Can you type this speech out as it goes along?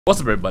What's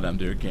up, everybody? I'm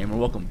Derek Gamer.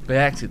 Welcome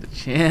back to the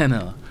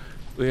channel.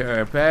 We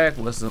are back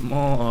with some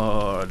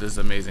more this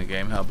amazing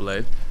game,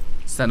 Hellblade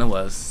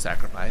Senua's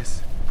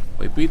Sacrifice.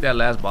 We beat that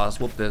last boss,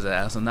 whooped his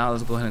ass, and now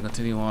let's go ahead and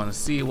continue on and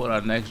see what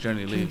our next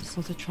journey leads. James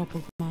was a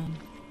troubled man,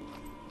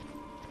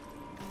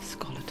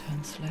 scholar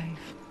turned slave.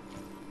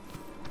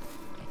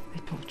 They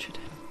tortured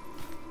him,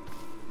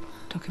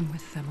 took him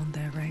with them on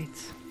their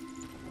raids,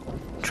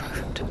 drove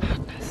him to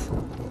madness,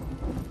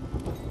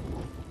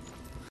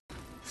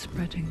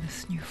 spreading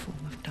this new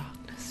form of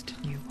darkness to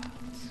new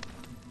worlds.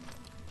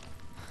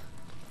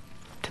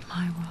 To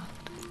my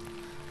world.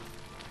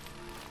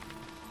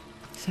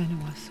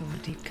 Senua saw a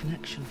deep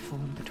connection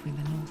form between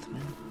the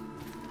Northmen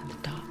and the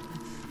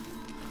darkness.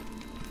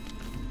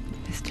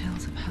 His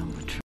tales of hell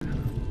were true.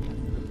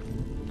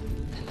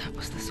 Then that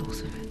was the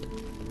source of it.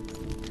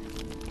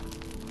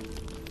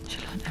 She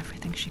learned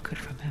everything she could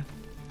from him,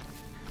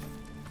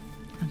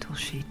 until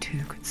she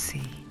too could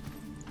see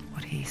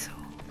what he saw.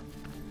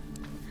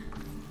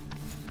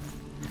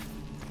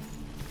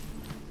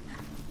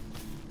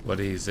 What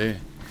did he say?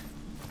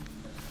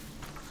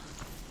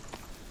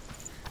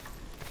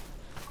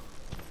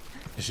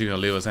 Is she gonna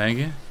leave us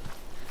hanging?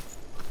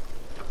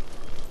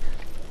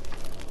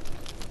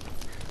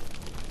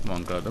 Come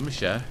on, girl, don't be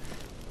shy.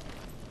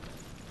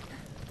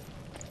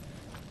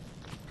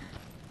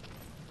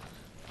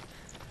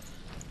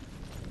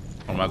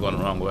 Or am I going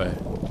the wrong way?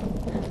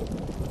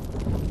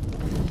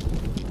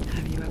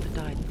 Have you ever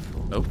died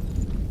before? Nope.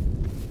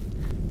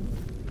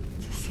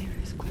 It's a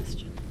serious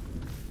question.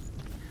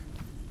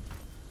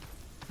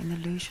 When the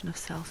illusion of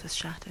self is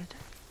shattered,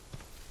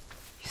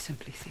 you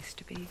simply cease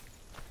to be.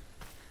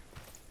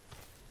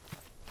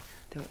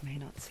 Though it may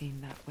not seem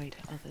that way to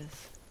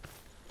others,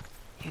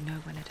 you know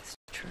when it is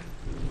true.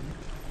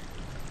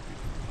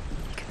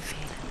 You can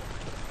feel it.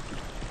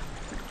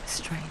 A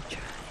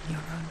stranger in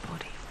your own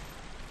body.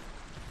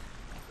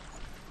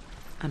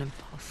 An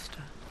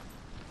imposter.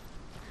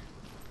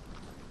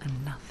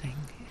 And nothing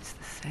is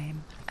the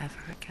same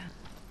ever again.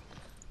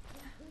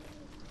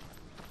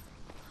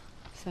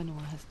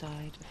 Senua has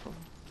died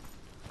before,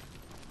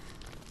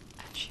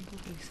 and she will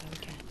do so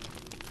again.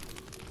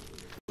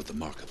 With the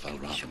mark of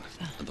Valravn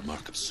and the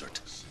mark of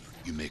Surt,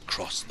 you may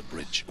cross the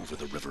bridge over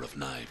the River of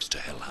Knives to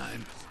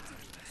Helheim.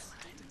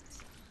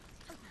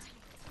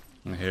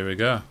 And here we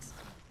go.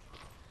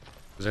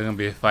 Is there gonna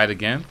be a fight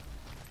again?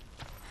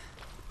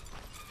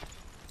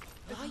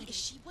 Why is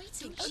she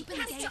waiting? Open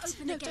the gate.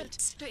 Open the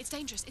gate. No, it's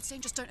dangerous. It's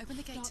dangerous. Don't open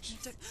the gate. No,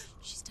 don't.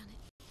 She's done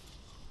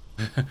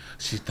it.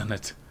 She's done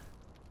it.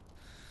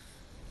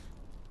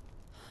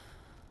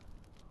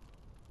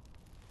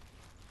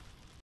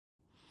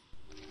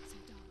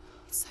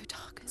 It's so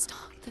dark. It's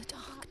dark. The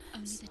darkness.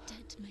 Only the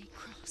dead may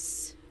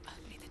cross.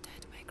 Only the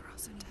dead may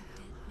cross. Only the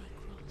dead may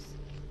cross.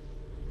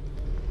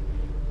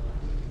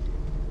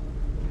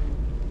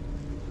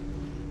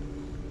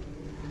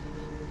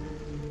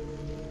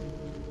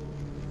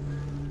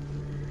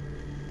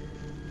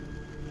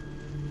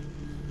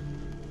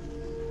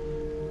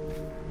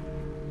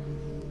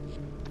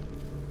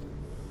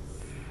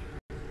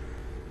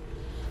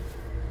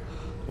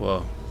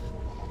 Whoa.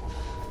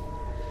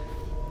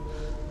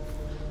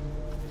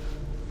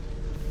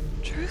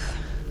 Truth?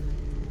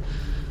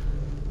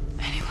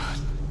 Anyone?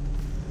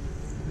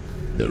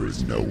 There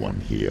is no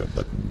one here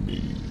but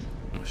me.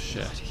 Oh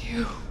shit.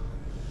 You?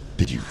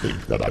 Did you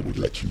think that I would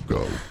let you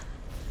go?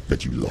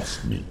 That you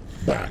lost me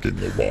back in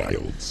the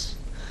wilds?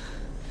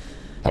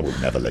 I will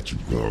never let you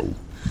go.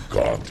 You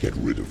can't get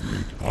rid of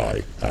me.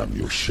 I am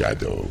your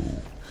shadow.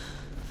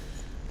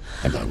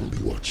 And I will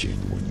be watching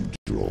when you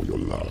draw your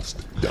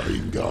last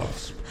dying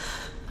gasp.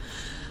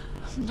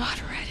 I'm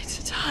not ready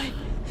to die.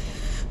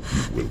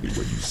 You will be when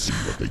you see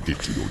what they did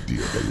to your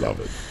dear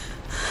beloved.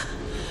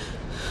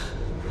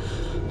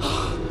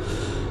 Oh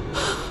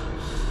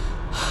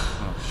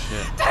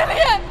shit.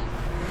 Damien!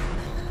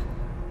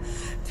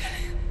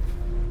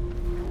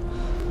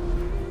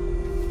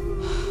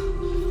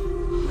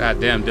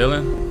 Goddamn,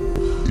 Dylan.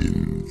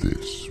 In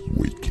this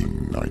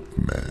waking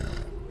nightmare,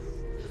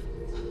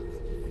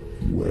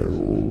 where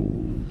all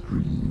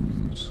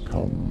dreams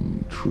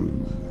come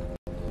true,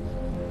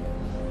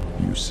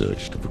 you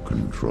searched for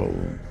control,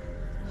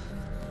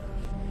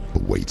 a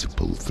way to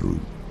pull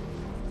through.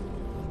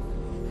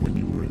 When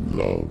you were in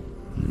love,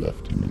 you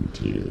left him in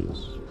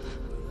tears,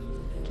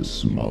 to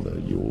smother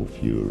your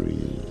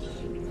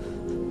furies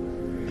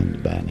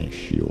and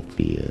banish your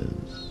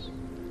fears.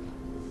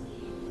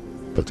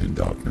 But in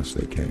darkness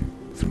they came,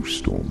 through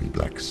stormy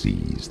black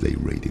seas they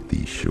raided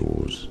these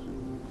shores.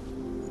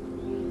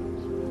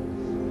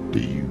 Do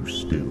you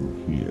still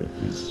hear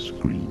his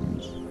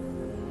screams?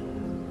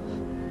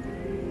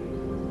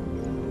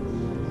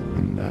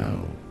 And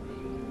now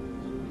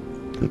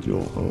that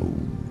you're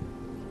home,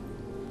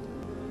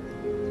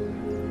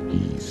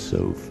 he's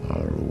so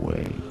far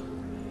away.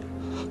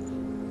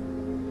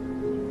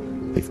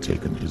 They've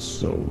taken his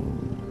soul.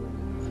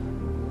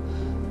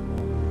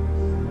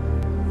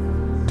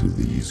 To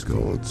these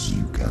gods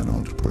you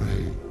cannot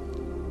pray.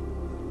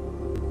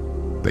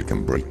 They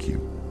can break you,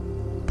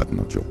 but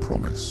not your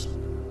promise.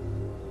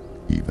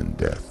 Even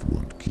death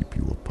won't keep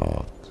you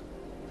apart.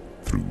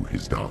 Through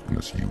his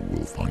darkness you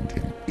will find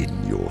him.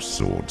 In your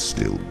sword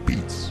still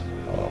beats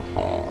a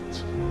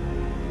heart.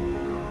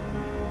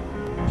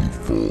 You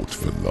fought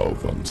for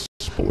love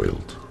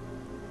unspoiled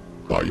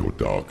by your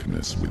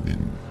darkness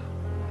within.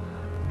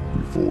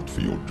 You fought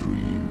for your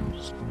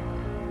dreams.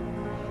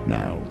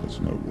 Now there's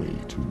no way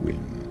to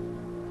win.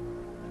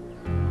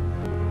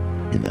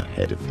 In the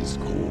head of his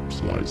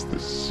corpse lies the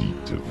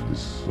seat of his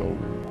soul.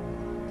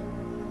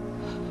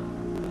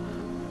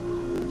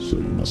 So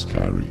you must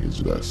carry his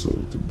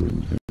vessel to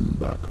bring him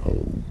back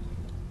home.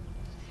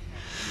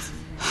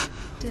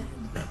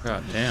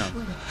 God damn.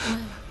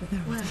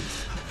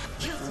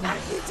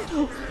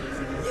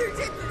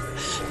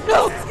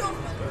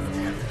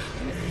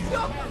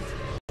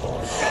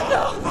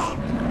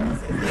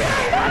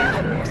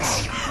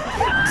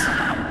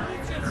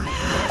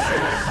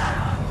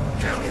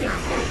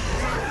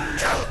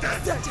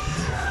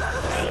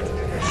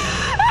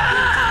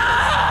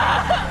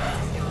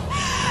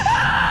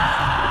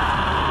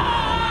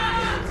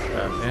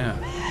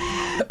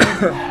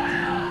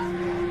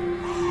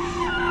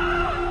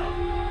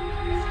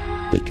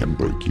 They can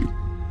break you,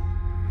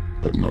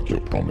 but not your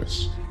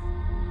promise.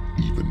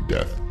 Even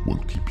death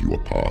won't keep you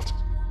apart.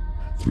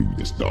 Through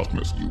this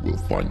darkness you will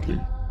find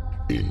him.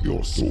 In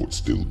your sword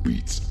still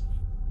beats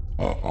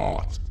a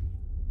heart.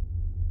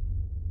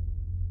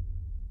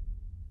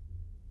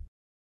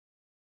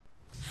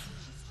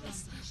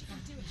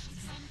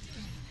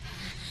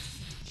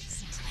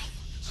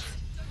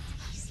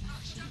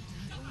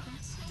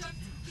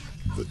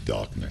 The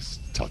darkness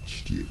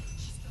touched you.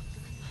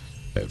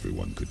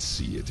 Everyone could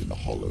see it in the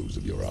hollows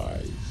of your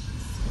eyes.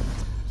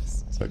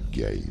 A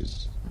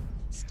gaze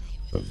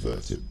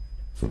averted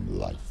from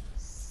life.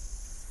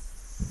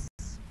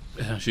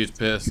 She's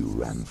pissed. You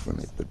ran from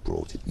it but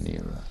brought it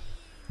nearer.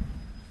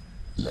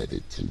 Led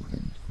it to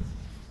him.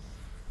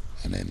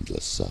 An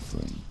endless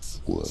suffering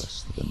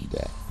worse than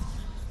death.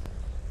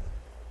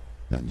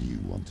 And you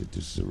wanted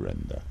to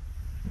surrender.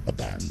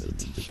 Abandon and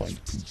to find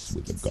peace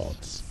with the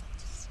gods.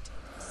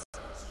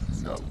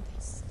 No.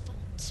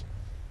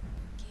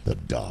 The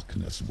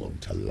darkness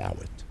won't allow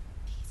it.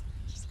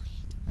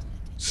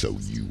 So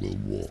you will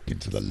walk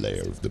into the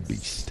lair of the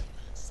beast.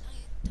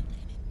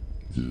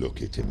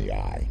 Look it in the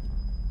eye,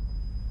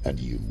 and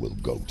you will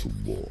go to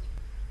war.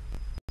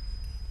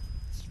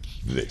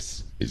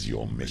 This is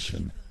your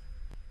mission.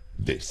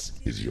 This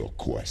is your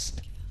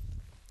quest.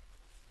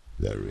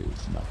 There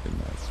is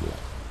nothing else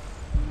left.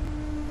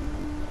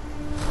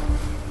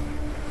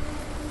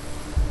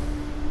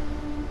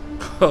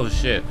 Oh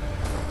shit.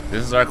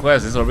 This is our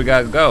quest. This is where we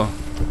gotta go.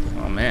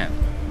 Oh man.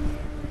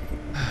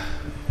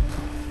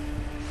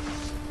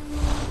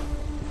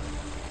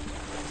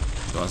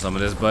 Want some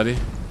of this, buddy?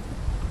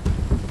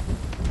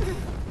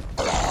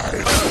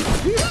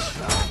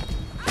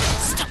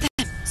 Stop him!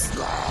 He's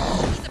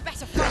a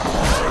better friend.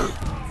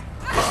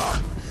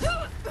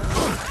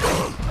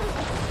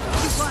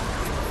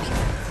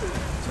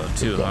 So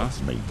two, huh? Gods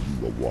made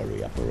you a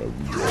warrior for a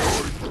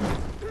reason.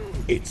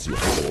 It's your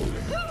calling.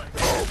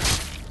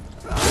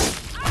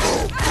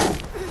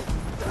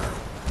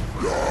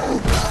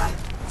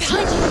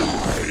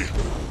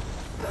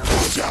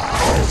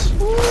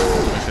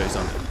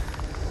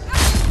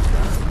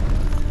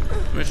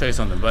 Let me show you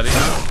something, buddy.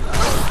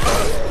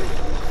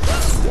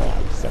 Why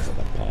suffer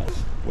the past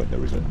when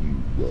there is a new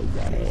world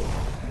ahead?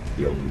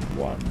 The only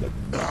one that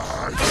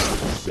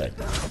makes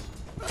sense.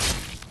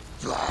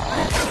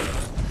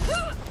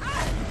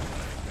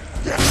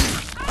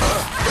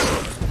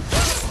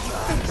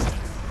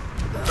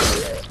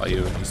 Oh,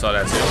 you saw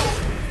that too?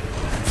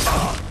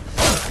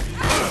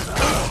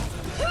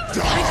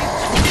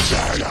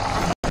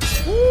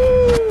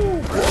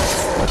 Woo!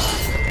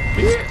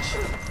 Bitch.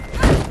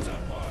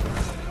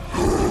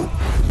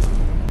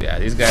 Yeah,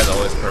 these guys are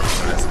always perfect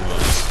for this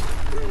move.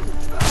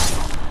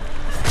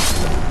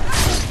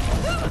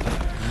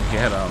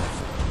 Get him.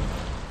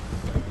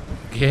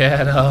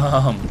 Get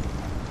him.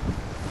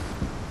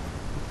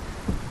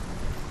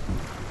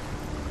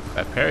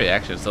 That parry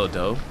action is so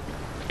dope.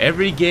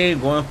 Every game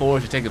going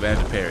forward should take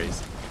advantage of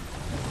parries.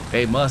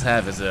 They must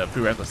have as a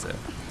prerequisite.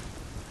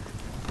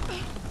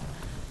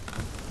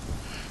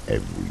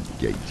 Every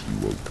gate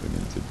you open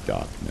into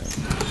darkness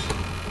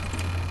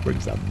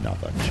brings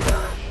another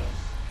challenge.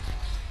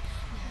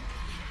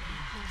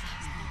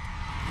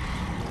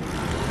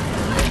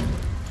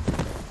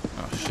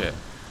 Oh shit.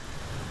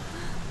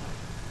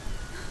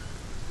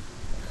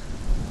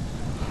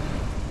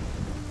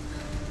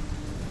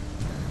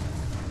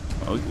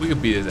 Oh, we can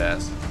beat his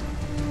ass.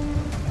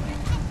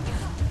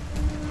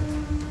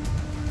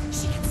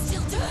 She can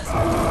still do it.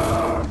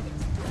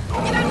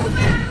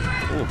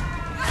 Ooh.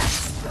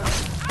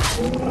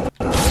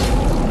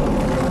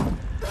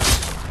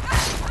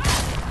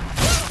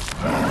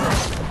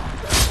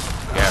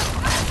 Yeah.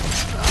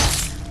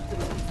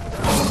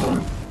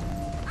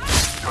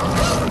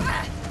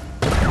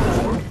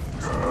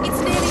 It's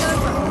nearly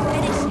over.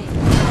 Finish it.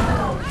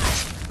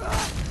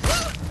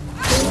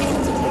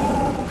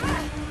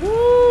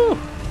 Woo!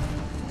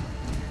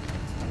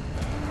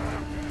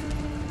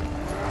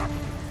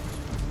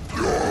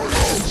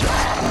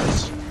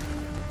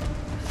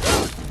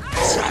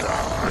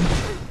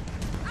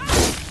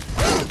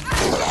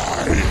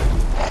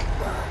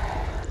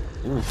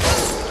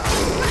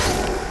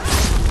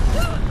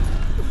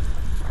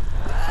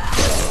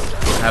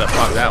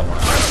 that one.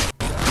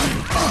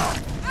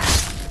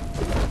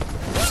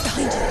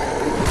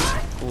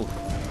 Ooh.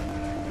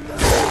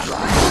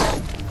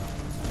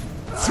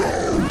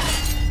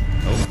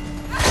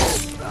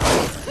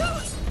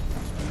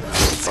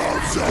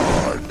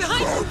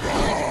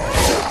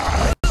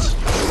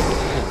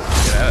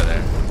 Get out of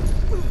there.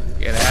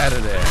 Get out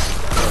of there.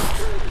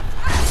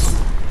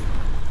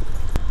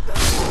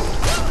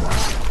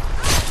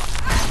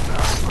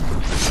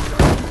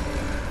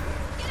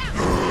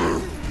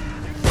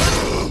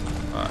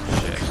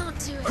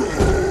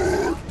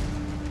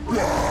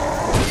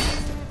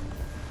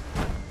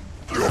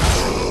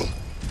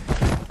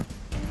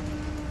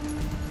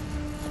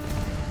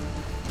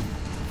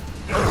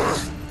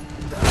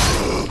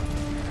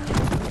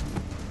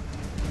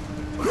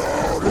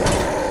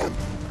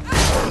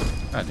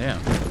 God damn.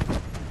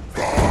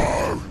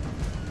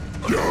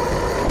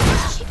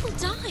 She will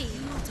die.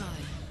 You will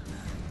die.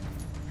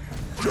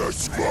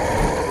 Just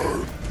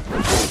fine.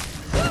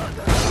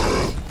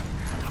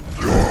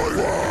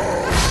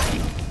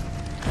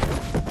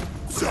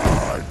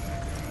 Die.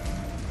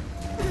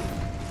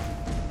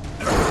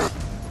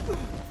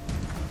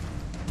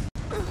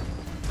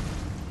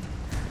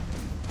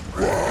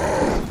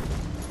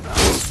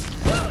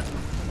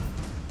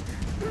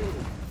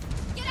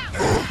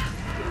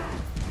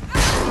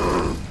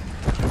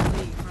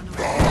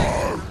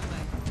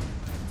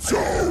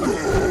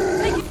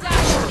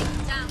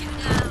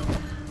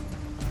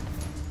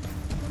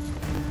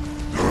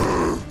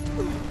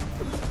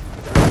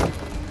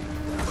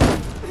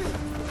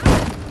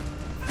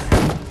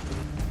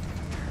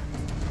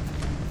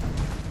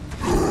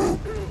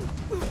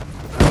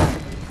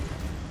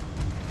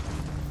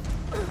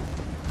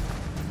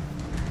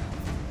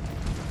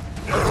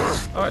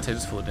 Oh, I take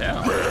this fool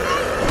down.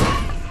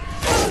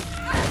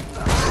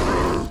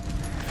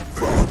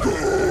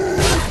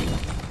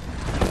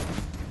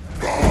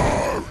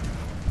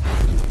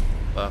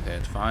 Okay,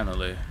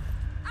 finally.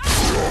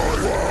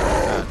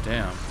 God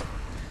damn.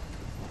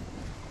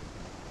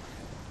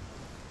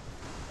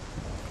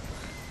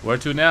 Where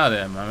to now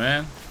then, my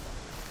man?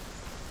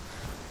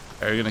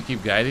 Are you gonna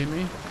keep guiding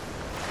me?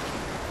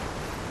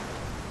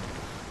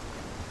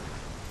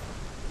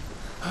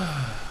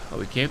 Oh,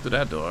 we came through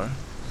that door.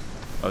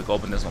 Oh, we can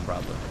open this one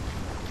probably.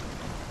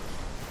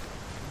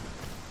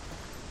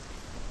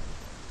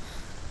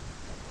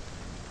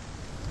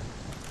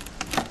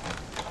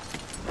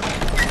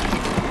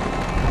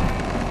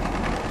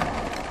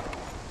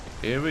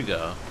 Here we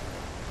go.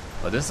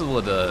 Oh, this is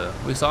what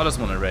we saw this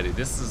one already.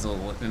 This is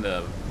in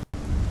the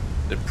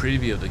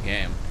preview of the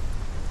game.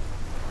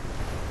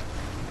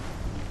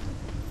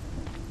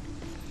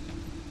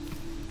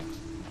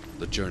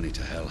 The journey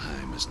to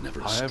Helheim is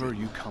never However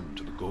straight. you come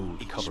to the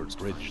gold-covered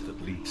bridge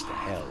that leads to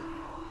Hell,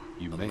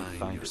 you may Align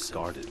find it yourself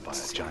guarded by a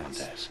with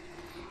giantess.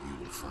 You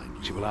will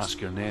find She will yours.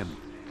 ask your name.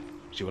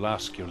 She will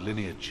ask your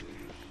lineage.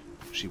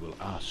 She will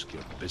ask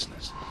your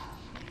business.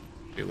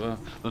 It will.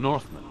 The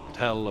Northmen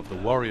tell of the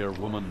warrior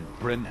woman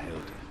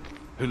Brynhild,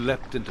 who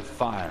leapt into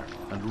fire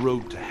and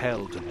rode to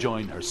Hell to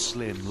join her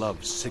slain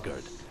love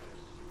Sigurd,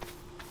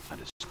 and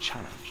is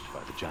challenged by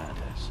the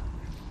giantess.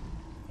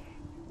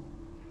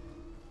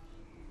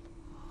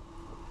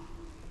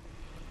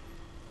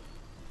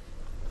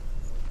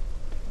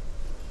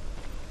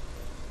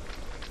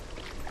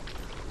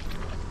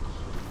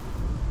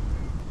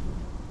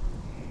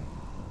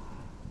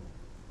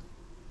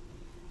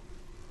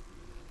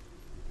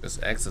 This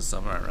X is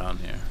somewhere around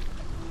here.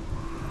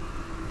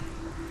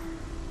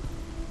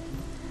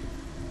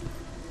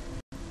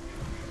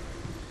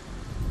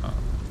 Oh.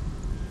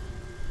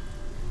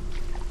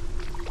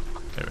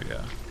 There we go.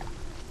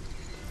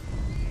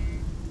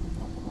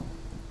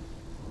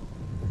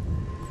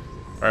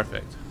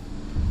 Perfect.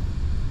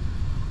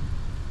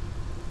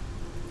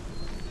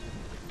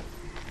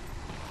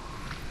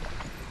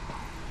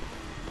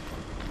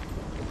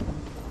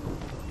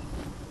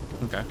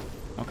 Okay.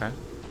 Okay.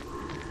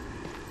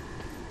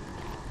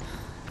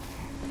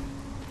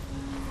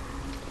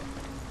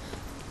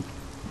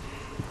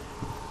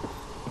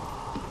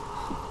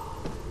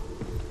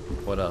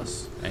 What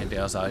else? Anything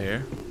else out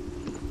here?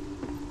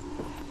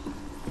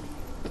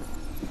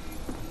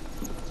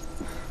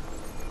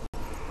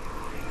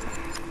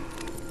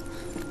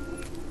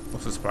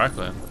 What's the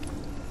sparkling?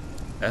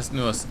 That's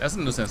new. That's a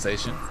new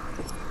sensation.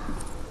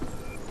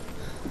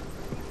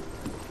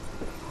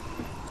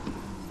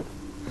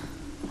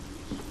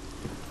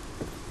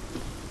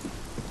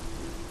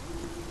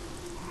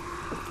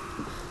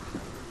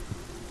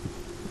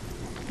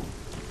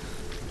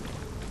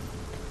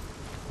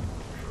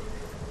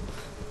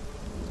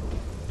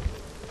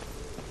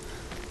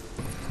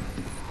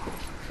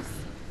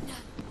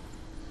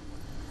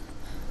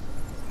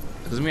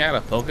 Does it mean I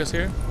gotta focus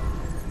here?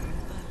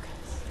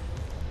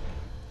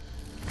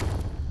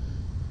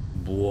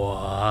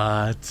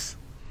 What?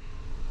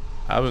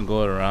 I've been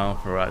going around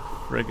for like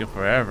freaking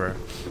forever.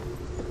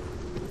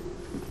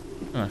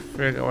 I'm trying to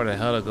figure out where the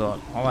hell to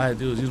go. All I had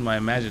to do is use my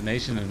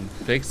imagination and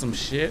fake some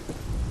shit.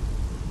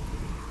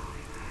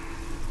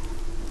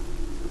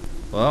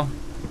 Well,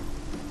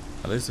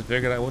 least I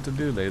figured out what to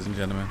do, ladies and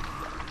gentlemen.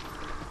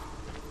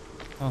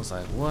 I was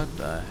like, what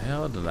the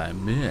hell did I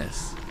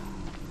miss?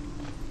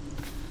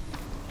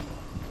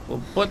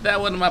 Well, put that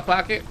one in my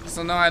pocket,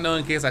 so now I know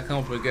in case I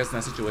come up against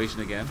that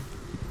situation again.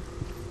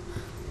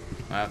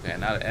 Okay,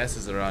 now the S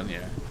is around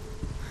here.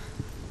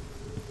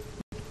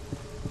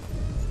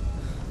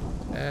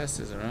 S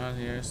is around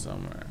here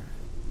somewhere.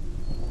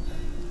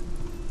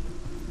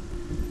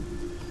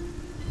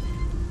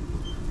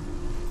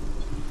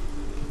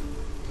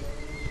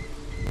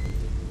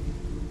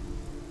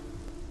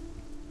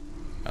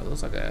 That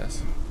looks like an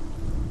S.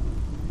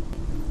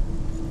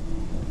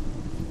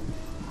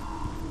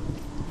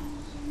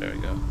 There we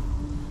go.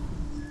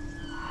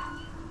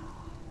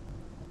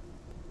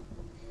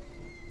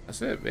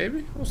 That's it,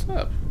 baby. What's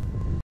up?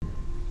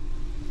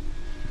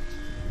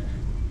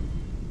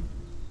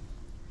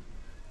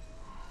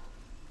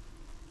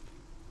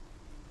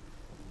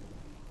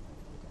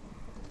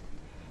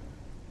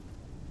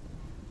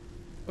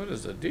 What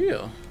is the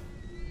deal?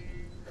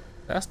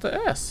 That's the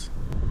S.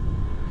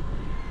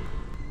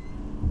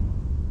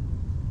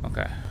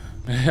 Okay.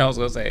 I was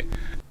gonna say,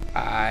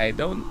 I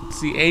don't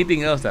see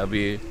anything else that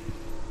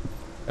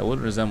would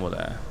resemble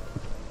that.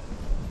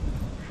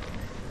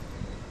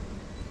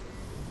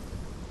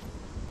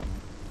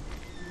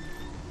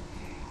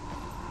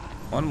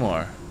 One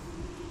more.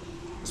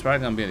 It's probably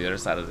gonna be on the other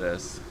side of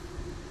this.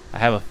 I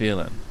have a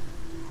feeling.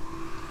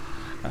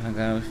 I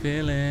got a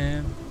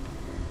feeling.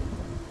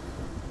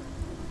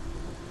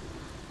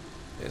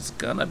 It's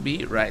gonna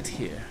be right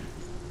here.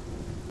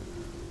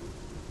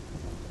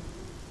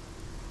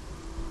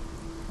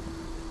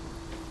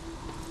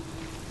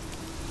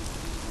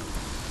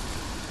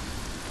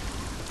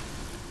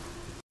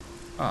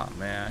 Oh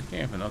man, I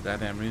can't for no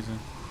goddamn reason.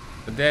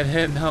 The dead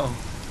end, no.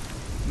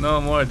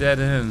 No more dead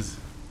ends.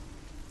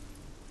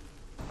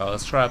 Oh,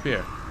 let's try up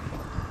here.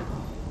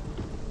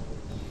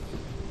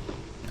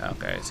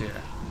 Okay, it's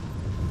here.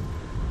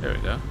 There we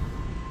go.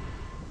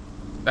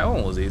 That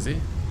one was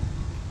easy.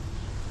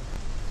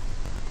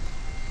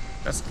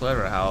 That's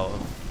clever how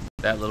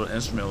that little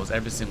instrument was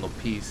every single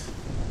piece.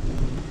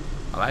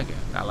 I like it.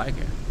 I like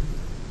it.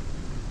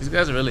 These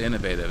guys are really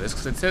innovative. It's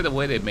considered the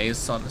way they made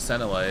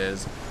Senua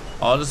is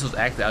all this was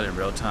acted out in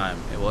real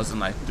time. It wasn't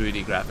like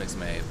 3D graphics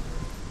made.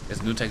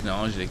 It's new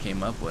technology they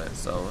came up with,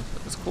 so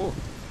it's cool.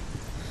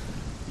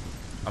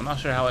 I'm not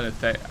sure how it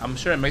affects. I'm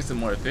sure it makes it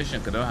more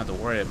efficient because they don't have to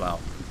worry about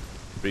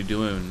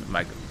redoing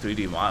like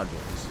 3D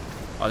modules.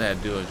 All they had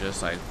to do is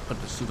just like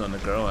put the suit on the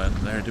girl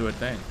and let her do her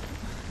thing.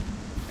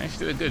 And she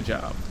did a good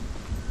job.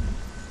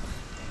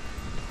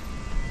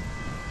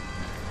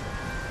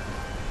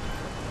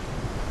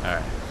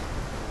 Alright.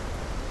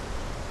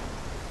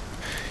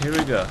 Here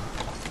we go.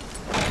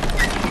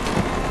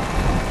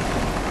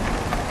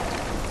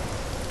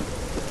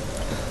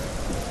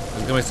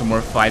 There's gonna be some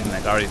more fighting, I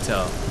can already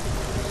tell.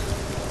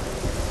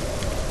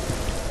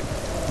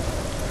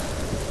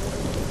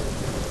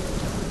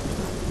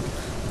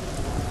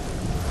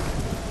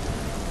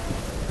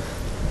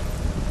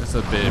 It's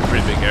a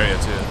pretty big area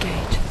too.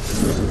 Gate.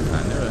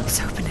 I knew it. It's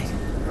opening.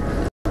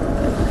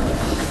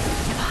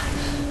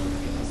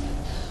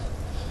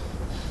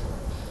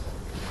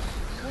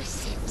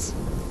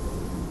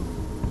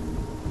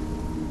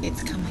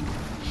 It's coming.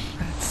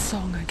 That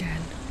song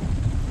again.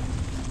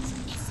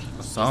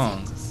 A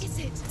song.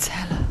 It's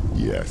Hella.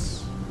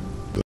 Yes,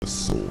 the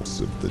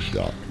source of the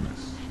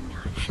darkness.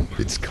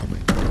 It's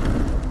coming.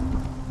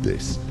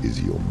 This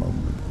is your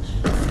moment.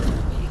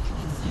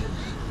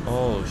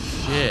 Oh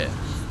shit.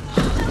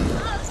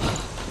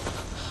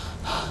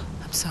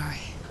 I'm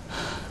sorry.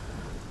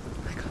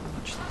 I can't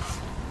watch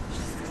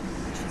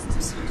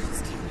this.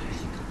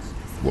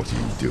 What are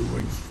you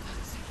doing?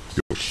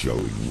 You're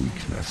showing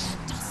weakness.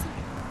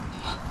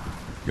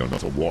 You're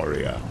not a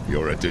warrior.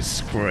 You're a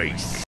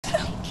disgrace.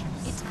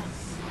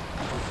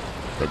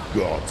 The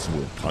gods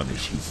will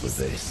punish you for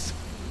this.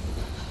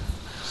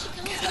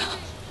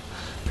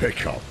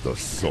 Pick up the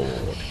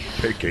sword.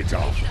 Pick it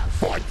up.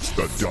 Fight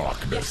the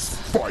darkness.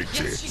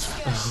 Fight it.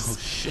 Oh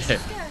shit.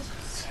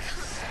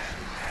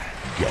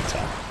 Get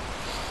up.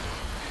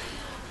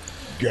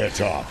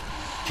 Get up.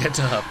 Get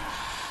up.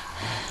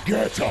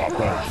 Get up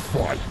and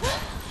fight.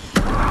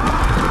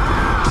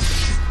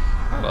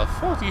 How the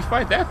fuck do you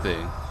fight that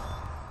thing?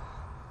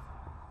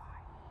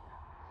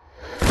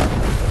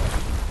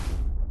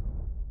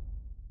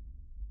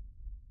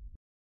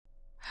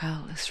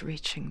 Hell is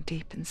reaching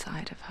deep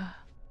inside of her.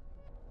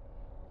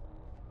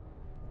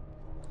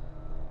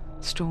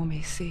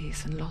 Stormy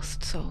seas and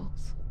lost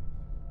souls.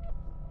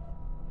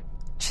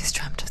 She's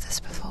dreamt of this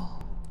before.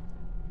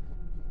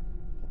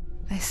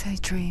 They say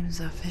dreams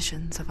are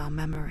visions of our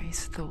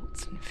memories,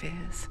 thoughts, and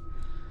fears,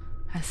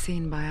 as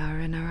seen by our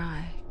inner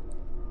eye.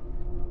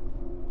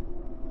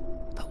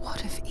 But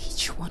what if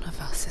each one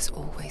of us is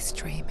always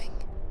dreaming,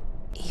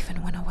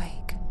 even when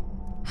awake,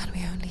 and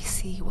we only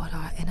see what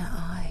our inner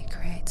eye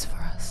creates for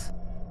us?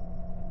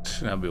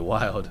 That'd be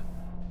wild.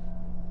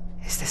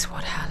 Is this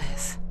what hell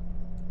is?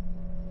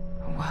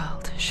 A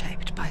world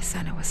shaped by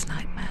Senua's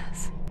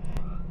nightmares.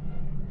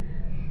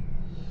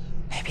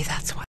 Maybe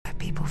that's why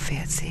people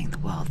feared seeing the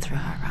world through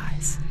her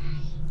eyes.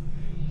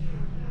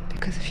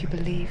 Because if you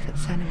believe that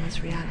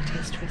Senua's reality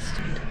is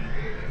twisted,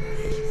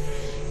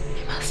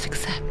 you must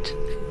accept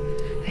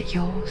that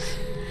yours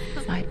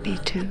might be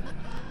too.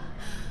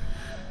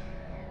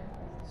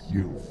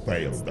 You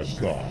failed the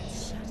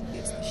gods.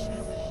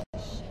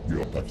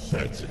 You're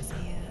pathetic.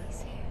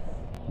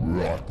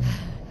 Rotten.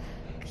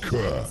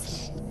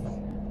 Cursed.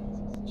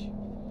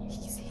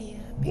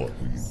 What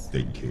were you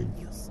thinking?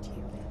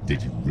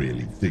 Did you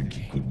really think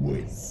you could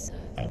win?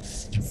 How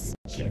stupid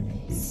can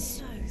you be?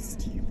 So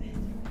stupid.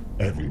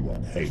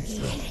 Everyone hates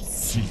her.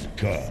 She's a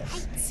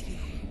curse.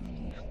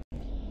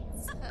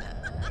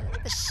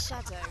 The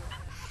shadow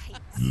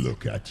hates.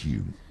 Look at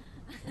you.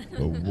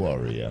 A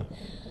warrior.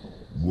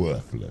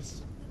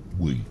 Worthless.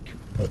 Weak.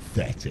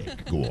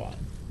 Pathetic. Go on.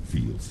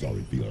 Feel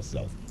sorry for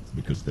yourself,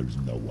 because there's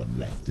no one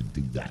left to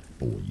do that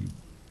for you.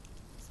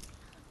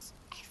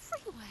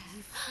 Everywhere.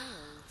 You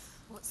failed.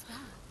 What's that?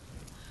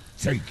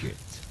 Take it.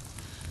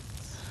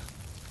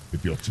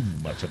 If you're too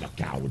much of a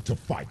coward to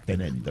fight, then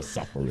end the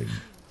suffering.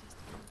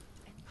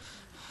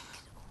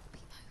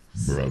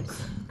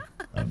 Broken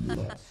and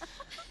lost.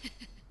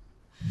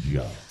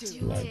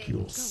 Just like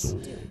your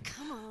sword.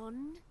 Come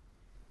on.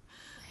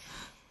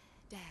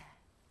 There.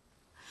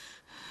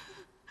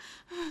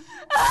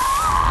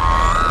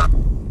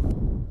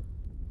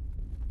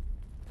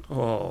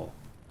 Oh.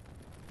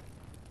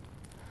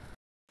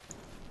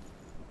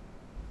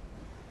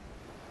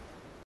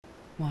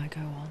 Why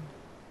go on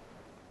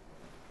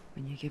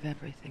when you give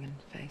everything and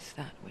face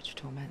that which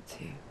torments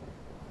you,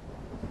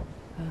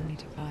 only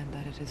to find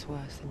that it is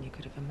worse than you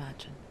could have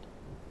imagined?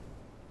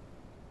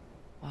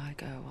 Why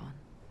go on?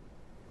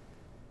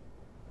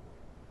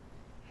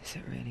 Is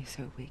it really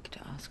so weak to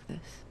ask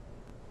this?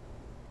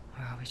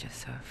 Or are we just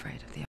so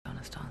afraid of the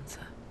honest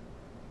answer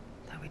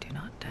that we do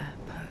not dare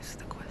pose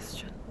the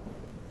question?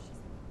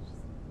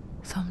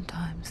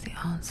 Sometimes the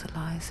answer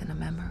lies in a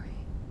memory,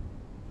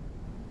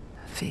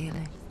 a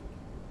feeling,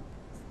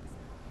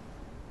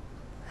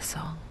 a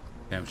song.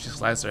 Damn, she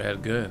sliced her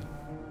head good.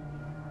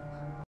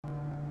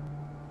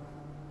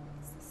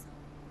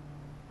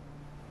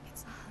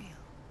 It's not real.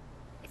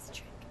 It's a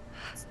trick.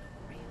 It's not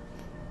real.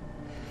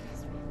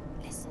 It's real.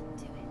 Listen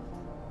to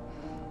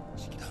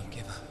it. Don't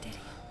give up. Dillian.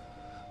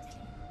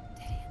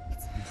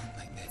 It's Not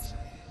like this.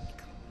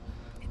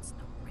 It's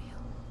not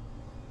real.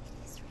 It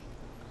is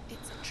real.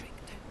 It's a trick.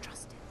 Don't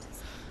trust it.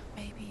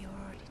 Maybe you're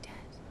already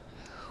dead.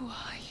 Who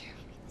are you?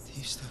 Do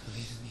you still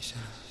believe in me, Senua?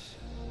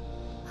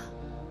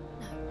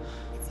 No,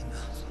 it's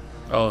not.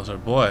 Oh, it's her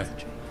boy.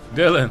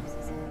 Dylan.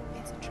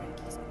 It's a trick.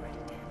 He's already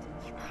dead.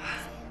 He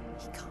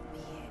can't be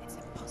here. It's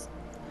impossible.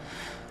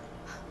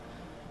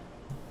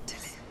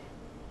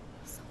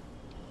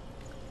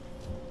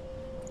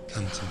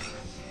 Come to me.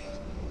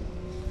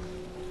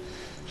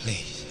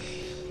 Please.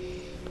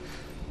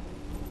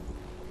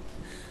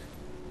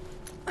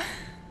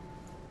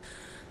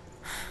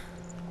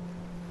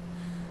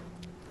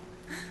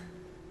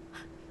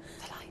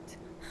 The light.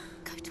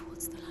 Go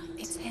towards the light.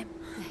 It's him.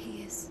 There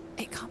he is.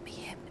 It can't be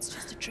him. It's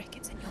just a trick.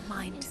 It's in your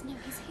mind. No,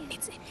 he's here.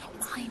 It's in your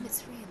mind.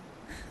 It's real.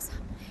 It's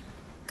happening.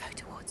 Go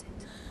towards it.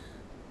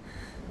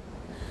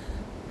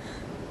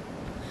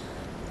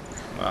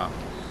 Wow.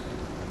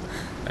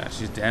 Yeah,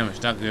 she's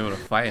damaged. Not gonna be able to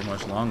fight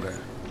much longer.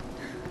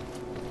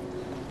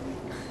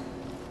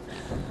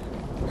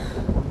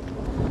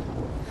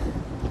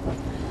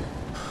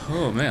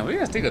 Oh man, what do you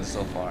guys think of this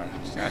so far?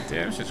 God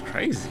damn, this is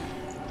crazy.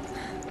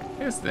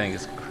 This thing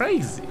is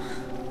crazy.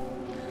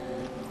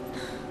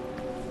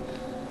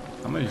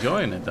 I'm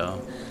enjoying it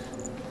though.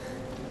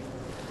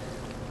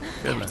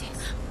 Goodness.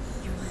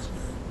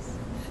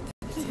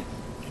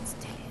 It's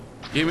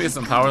Dillian. Give me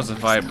some powers to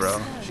fight,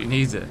 bro. She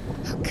needs it.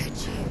 How could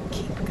you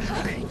keep going?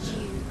 How could you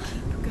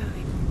keep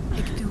going?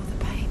 Ignore the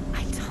pain.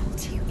 I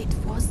told you it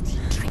was to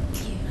trick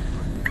you.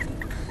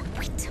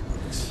 I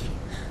told you.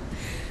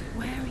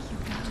 Where are you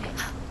going?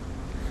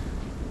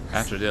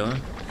 After Dylan.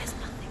 There's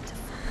nothing to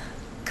follow.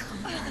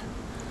 Come on.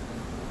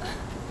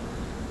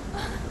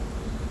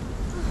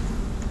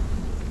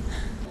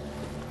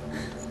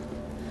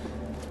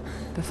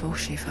 Before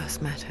she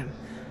first met him,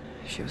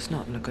 she was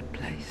not in a good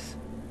place.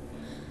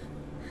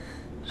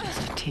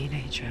 Just a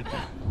teenager,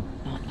 but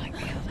not like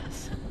the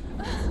others.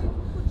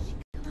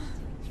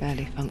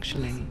 Barely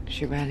functioning,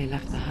 she rarely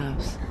left the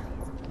house.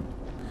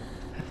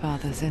 Her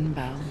father's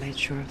in-bell made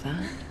sure of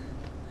that.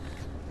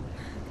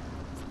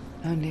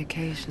 Only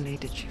occasionally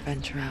did she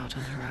venture out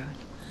on her own,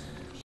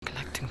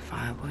 collecting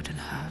firewood and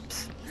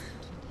herbs,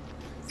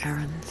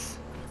 errands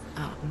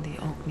out in the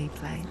Orkney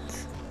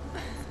Plains.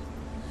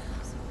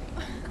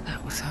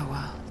 That was her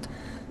world.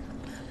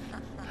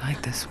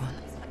 Like this one.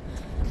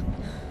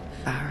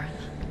 Barren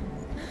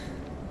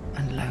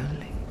and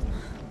lonely.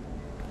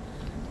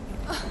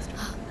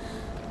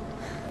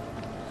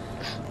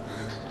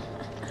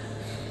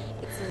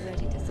 It's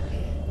already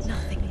disappeared.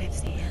 Nothing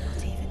lives here,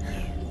 not even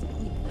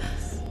you.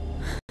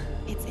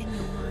 It's in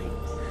your mind.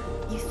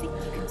 You think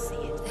you can see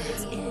it, but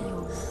it's in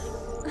your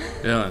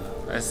mind. Dylan,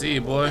 I see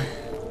you, boy.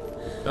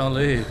 Don't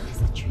leave.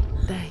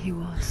 There he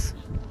was,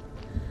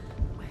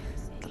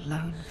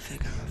 lone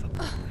figure of a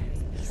boy.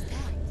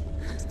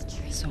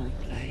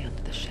 Swordplay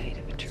under the shade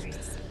of a tree.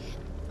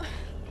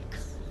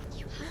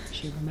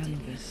 She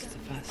remembers the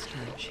first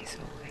time she saw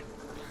him.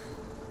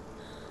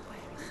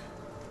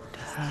 To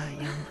her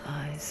young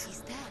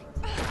eyes,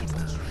 he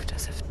moved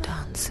as if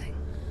dancing,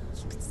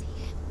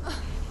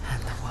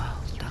 and the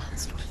world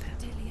danced with him.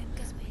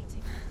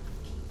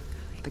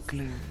 The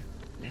gloom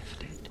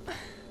lifted,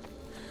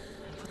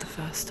 and for the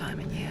first time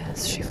in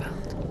years, she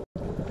felt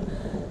a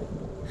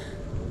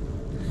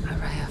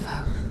ray of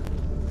hope.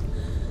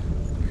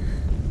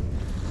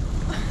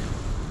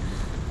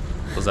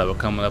 Looks like we're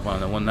coming up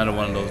on another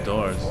one of those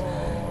doors.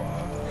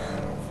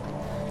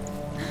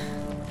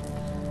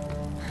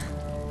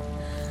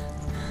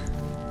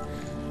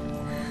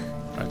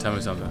 Alright, tell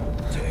me something.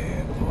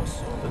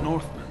 The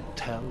Northmen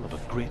tell of a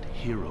great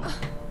hero.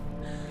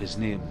 His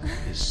name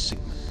is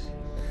Sigmund.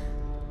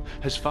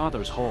 His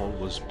father's hall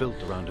was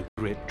built around a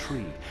great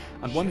tree,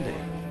 and one day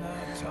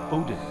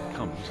Odin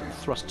comes and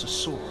thrusts a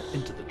sword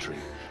into the tree,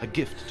 a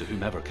gift to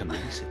whomever can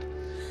release it.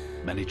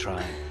 Many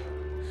try,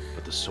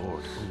 but the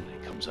sword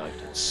only comes out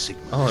at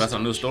Sigmund's. Oh, that's a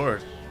new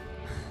sword.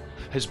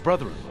 His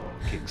brother-in-law,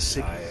 King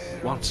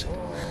Sigurd, wants it,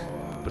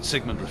 but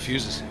Sigmund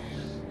refuses him,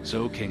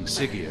 so King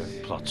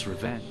Sigurd plots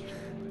revenge.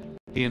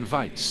 He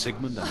invites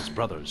Sigmund and his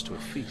brothers to a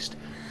feast,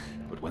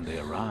 but when they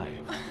arrive,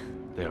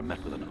 they are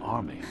met with an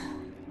army,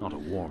 not a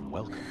warm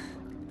welcome.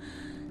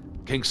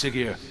 King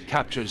Sigurd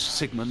captures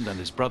Sigmund and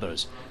his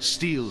brothers,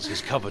 steals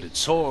his coveted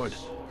sword,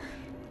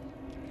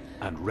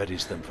 and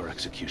readies them for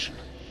execution.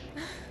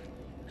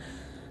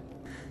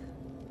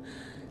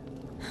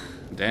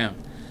 Damn.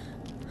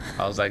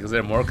 I was like, is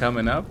there more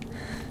coming up?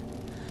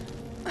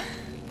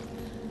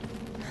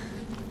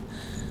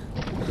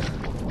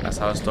 That's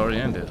how the story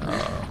ended.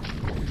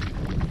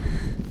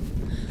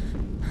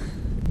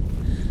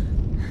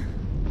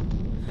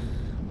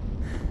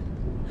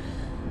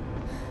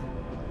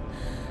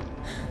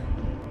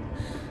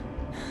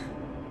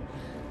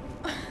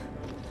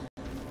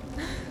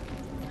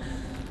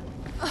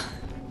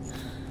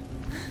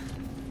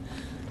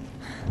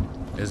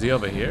 Is he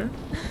over here?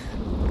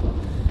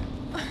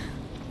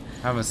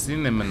 I haven't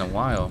seen him in a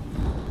while.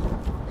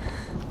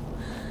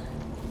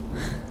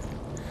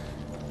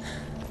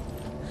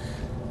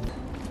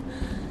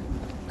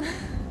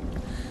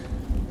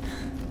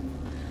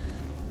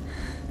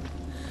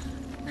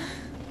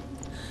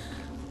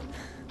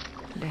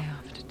 Day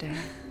after day,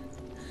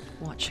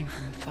 watching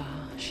from afar,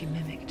 she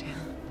mimicked him,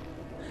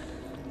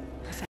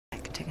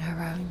 perfecting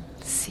her own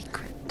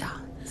secret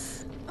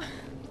dance,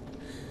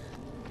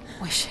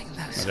 wishing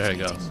those there he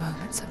fleeting goes.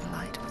 moments of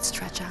light would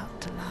stretch out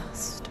to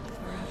last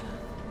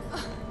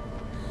forever.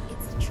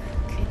 It's a trick.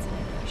 It's an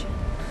illusion.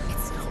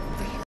 It's not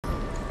real.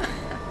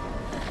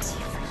 It's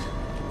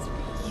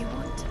different. You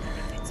want to know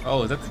if it's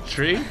Oh, is that the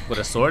tree? Where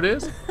the sword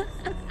is? You're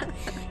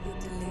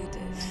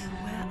deluded.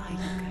 Where are you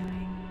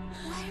going?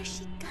 Where is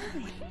she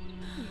going?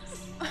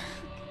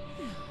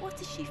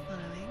 What is she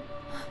following?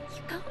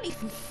 You can't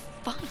even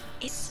fight.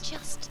 It's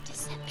just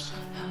deception.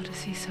 How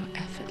does he so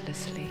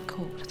effortlessly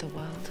court the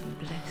world and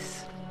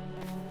bliss?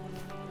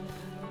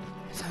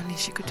 If only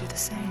she could do the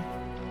same.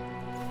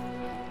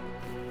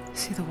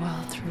 See the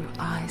world through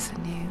eyes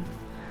anew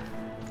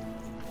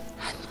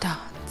and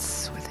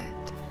dance with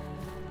it,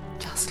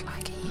 just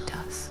like he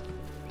does.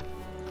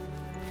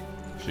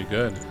 She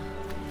good.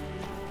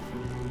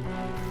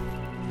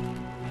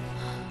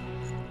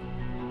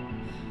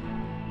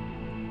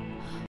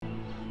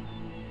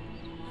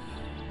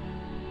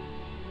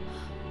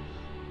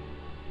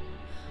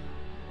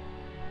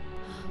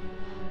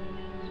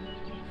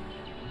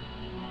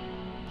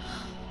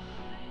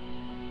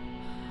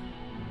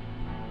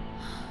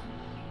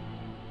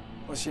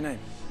 What's your name?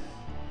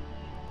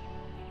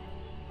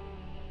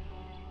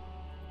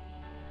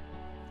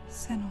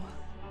 Senua.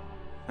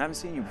 I haven't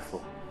seen you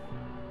before.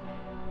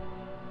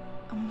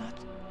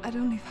 I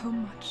don't leave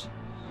home much.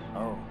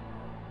 Oh,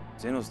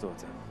 Zenua's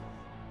daughter.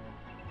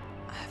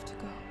 I have to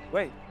go.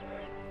 Wait.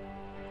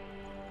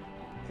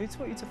 Who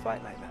taught you to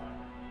fight like that?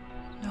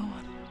 No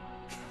one.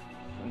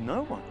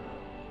 No one.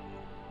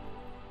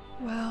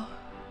 Well,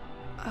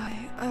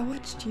 I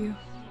watched you,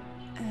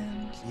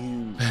 and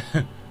You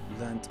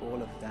learned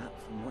all of that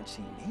from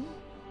watching me?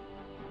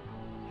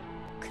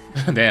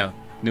 Damn,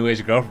 new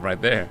age girlfriend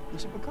right there. You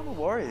should become a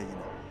warrior, you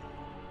know.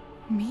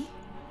 me?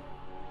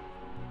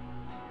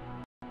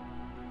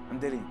 I'm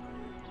Dilly.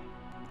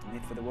 I'm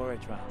here for the warrior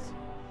trials.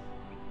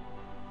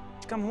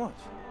 Just come and watch.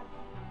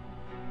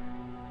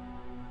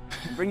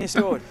 And bring your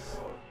sword.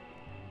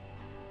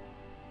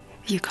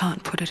 You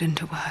can't put it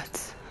into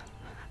words.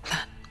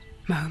 That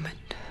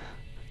moment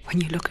when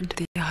you look into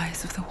the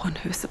eyes of the one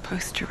who is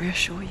supposed to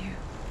reassure you,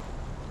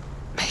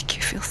 make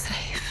you feel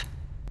safe.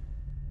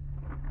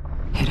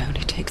 It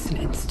only takes an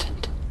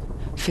instant.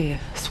 Fear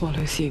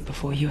swallows you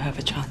before you have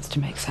a chance to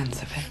make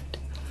sense of it.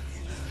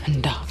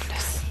 And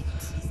darkness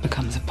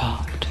becomes a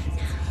part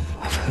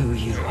of who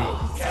you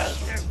are.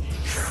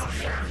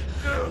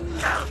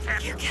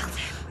 You killed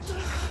him.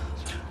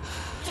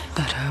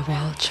 But her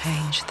world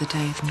changed the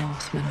day the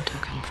Northmen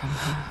took him from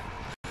her.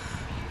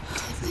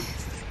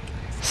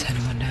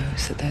 Senua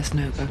knows that there's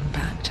no going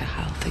back to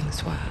how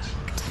things were.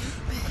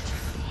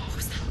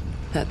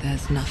 That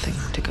there's nothing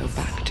to go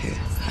back to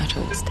at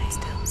all. Stay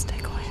still, stay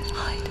quiet,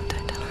 hide,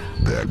 don't tell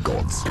her. Their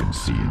gods can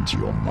see into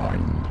your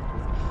mind.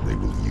 They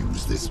will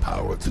use this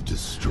power to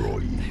destroy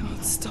you. They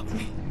won't stop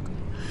me.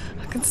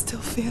 I can still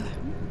feel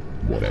him.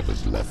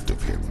 Whatever's left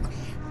of him,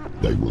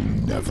 they will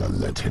never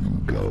let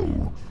him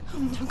go.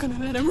 I'm not gonna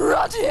let him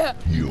rot here.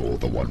 You're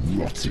the one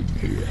rotting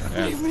here.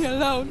 Leave me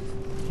alone.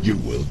 You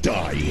will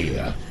die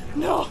here.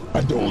 No.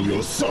 And all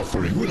your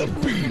suffering will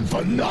have been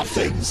for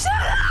nothing. Shut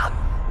up!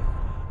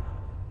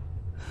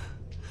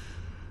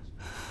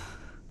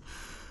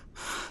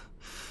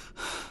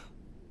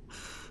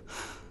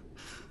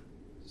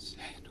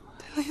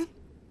 Dillian?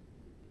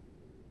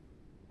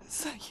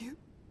 Is that you?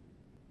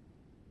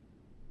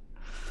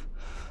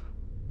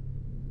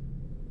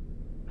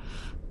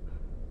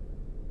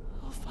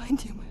 I'll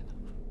find you, my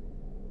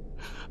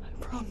love.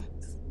 I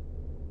promise.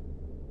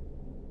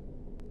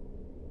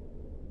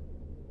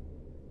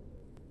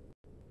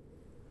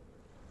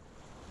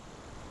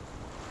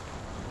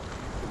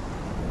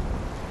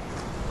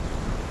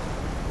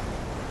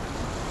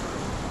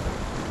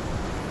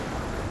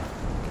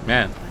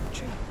 Man.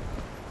 True.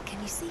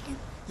 Can you see him?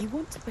 You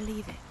want to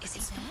believe it. Is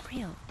he not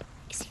real?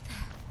 Is he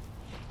there?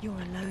 You're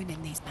alone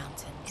in these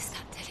mountains. Is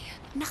that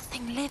Dillian?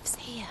 Nothing lives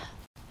here.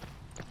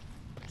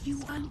 You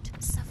won't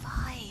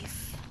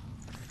survive.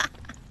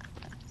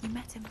 You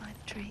met him by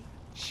the tree.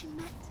 She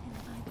met him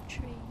by the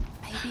tree.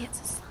 Maybe it's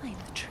a sign,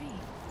 the tree.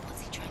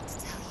 What's he trying to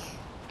tell you?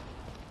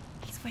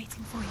 He's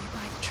waiting for you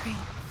by the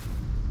tree.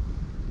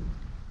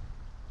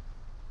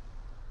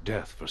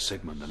 Death for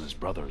Sigmund and his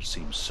brothers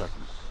seems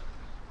certain.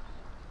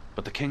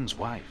 But the king's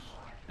wife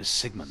is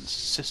Sigmund's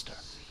sister,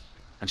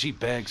 and she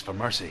begs for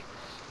mercy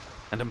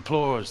and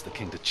implores the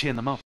king to chain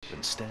them up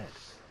instead.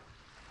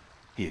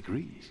 He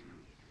agrees.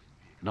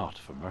 Not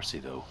for mercy,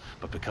 though,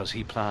 but because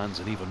he plans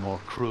an even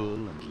more cruel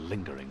and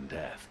lingering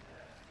death.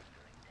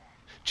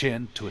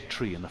 Chained to a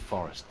tree in the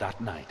forest that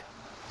night,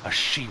 a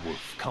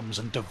she-wolf comes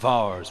and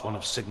devours one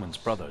of Sigmund's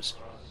brothers.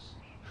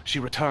 She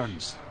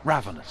returns,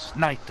 ravenous,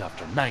 night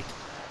after night,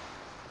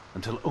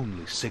 until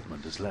only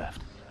Sigmund is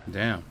left.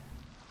 Damn.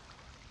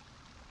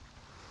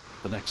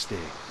 The next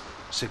day,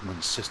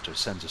 Sigmund's sister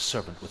sends a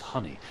servant with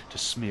honey to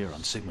smear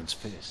on Sigmund's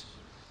face.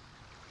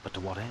 But to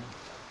what end?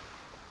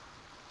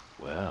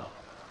 Well,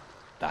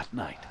 that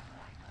night,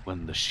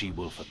 when the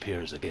she-wolf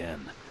appears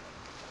again,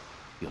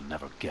 you'll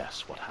never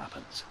guess what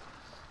happens.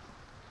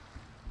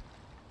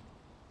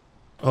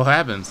 What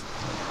happens?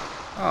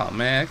 Oh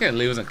man, I can't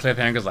leave us in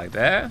cliffhangers like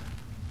that.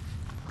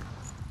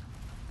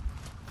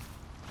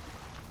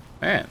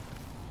 Man.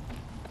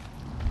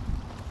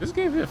 This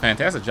game did a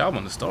fantastic job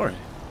on the story.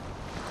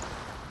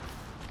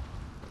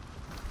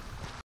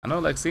 I know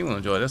Lexi will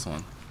enjoy this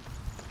one.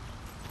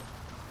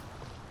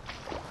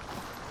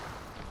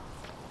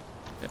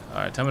 Yeah,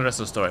 alright, tell me the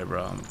rest of the story,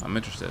 bro. I'm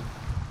interested.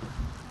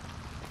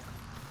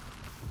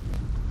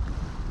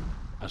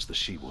 As the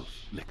she-wolf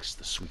licks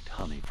the sweet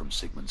honey from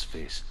Sigmund's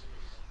face,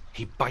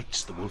 he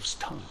bites the wolf's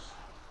tongue.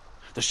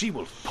 The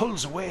she-wolf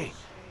pulls away,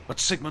 but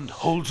Sigmund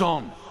holds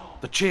on.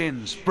 The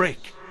chains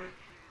break,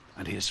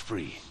 and he is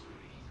free.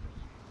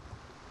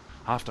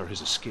 After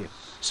his escape,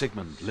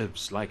 Sigmund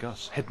lives like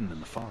us, hidden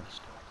in the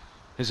forest.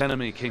 His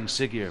enemy, King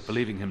Siggeir,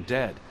 believing him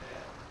dead,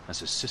 as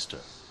his sister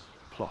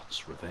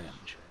plots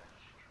revenge.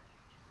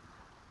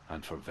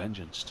 And for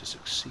vengeance to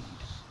succeed,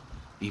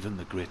 even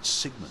the great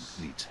Sigmund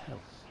needs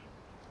help.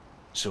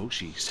 So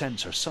she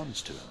sends her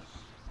sons to him.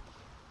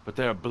 But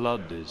their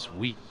blood is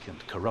weak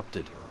and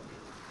corrupted,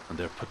 and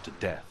they're put to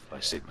death by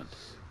Sigmund.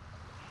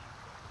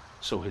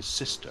 So his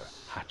sister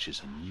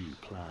hatches a new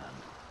plan,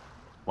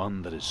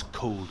 one that is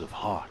cold of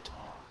heart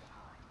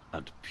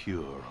and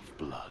pure of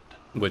blood.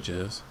 Which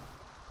is?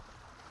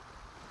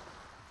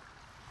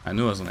 I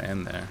knew it was going to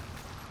end there.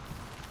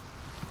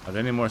 Are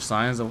there any more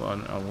signs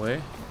on our way?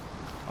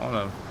 I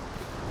want to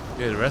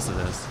get the rest of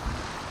this.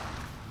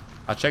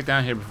 I'll check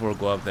down here before we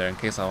go up there in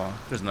case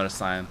there's another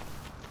sign.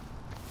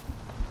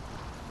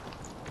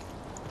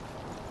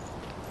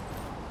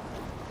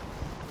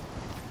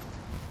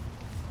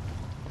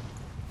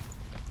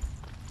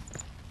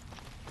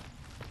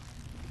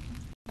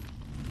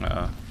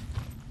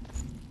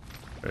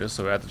 There it is,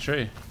 so we're at the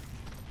tree.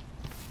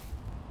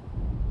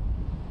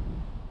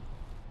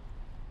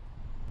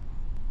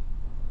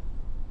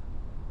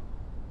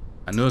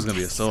 I knew it was gonna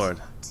be a sword.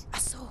 A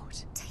sword.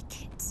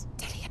 Take it.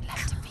 Dillian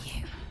left it for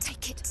you.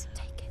 Take it.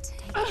 Take it.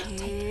 Take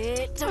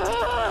it. Don't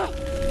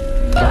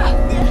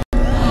take it.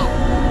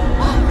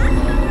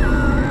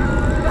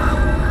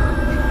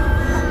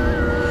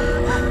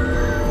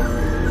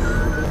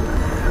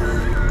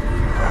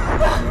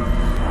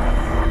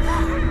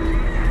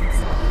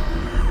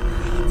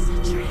 It's a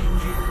trick.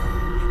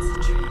 It's a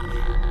trick.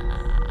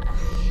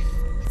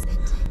 It's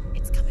ending.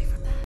 It's coming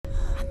from there.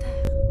 And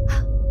there.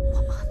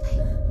 What are they?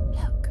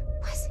 Look.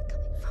 Where's it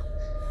coming from?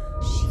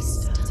 She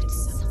started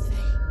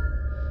something.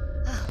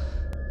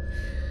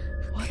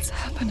 What's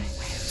happening?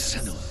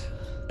 Senua,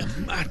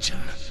 imagine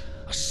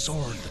a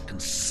sword that can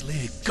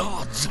slay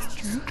gods.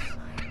 True.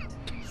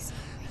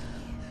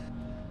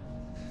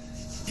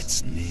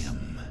 Its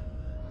name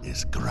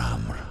is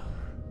Gramr.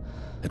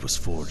 It was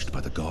forged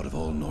by the god of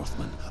all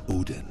Northmen,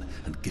 Odin,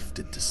 and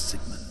gifted to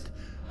Sigmund,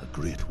 a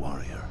great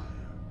warrior.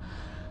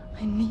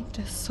 I need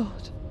this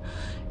sword.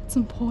 It's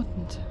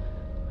important.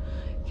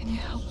 Can you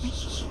help me?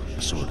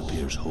 The sword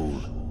appears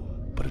whole,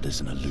 but it is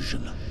an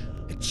illusion.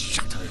 It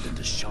shattered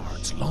into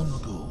shards long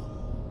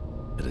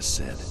ago. It is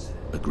said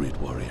a great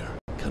warrior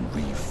can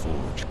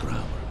reforge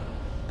Gramr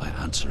by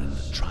answering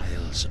the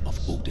trials of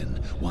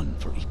Odin, one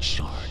for each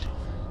shard.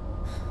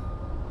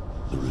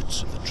 The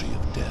roots of the Tree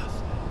of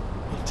Death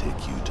will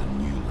take you to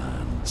new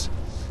lands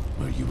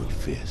where you will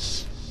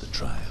face the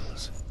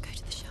trials. Go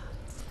to the shard.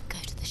 Go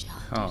to the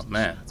shard. Oh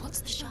man.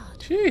 What's the shard?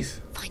 Jeez.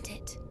 Find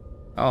it.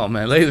 Oh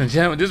man, ladies and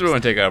gentlemen, this is where we're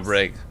gonna take our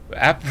break.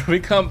 After we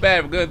come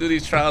back, we're gonna do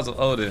these trials of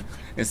Odin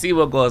and see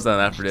what goes on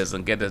after this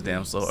and get this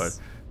damn sword.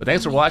 But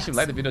thanks for watching.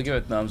 Like the video, give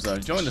it a thumbs up.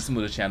 Join the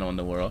smoothest channel in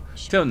the world.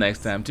 Till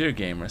next time, dear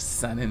gamers,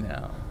 signing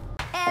out.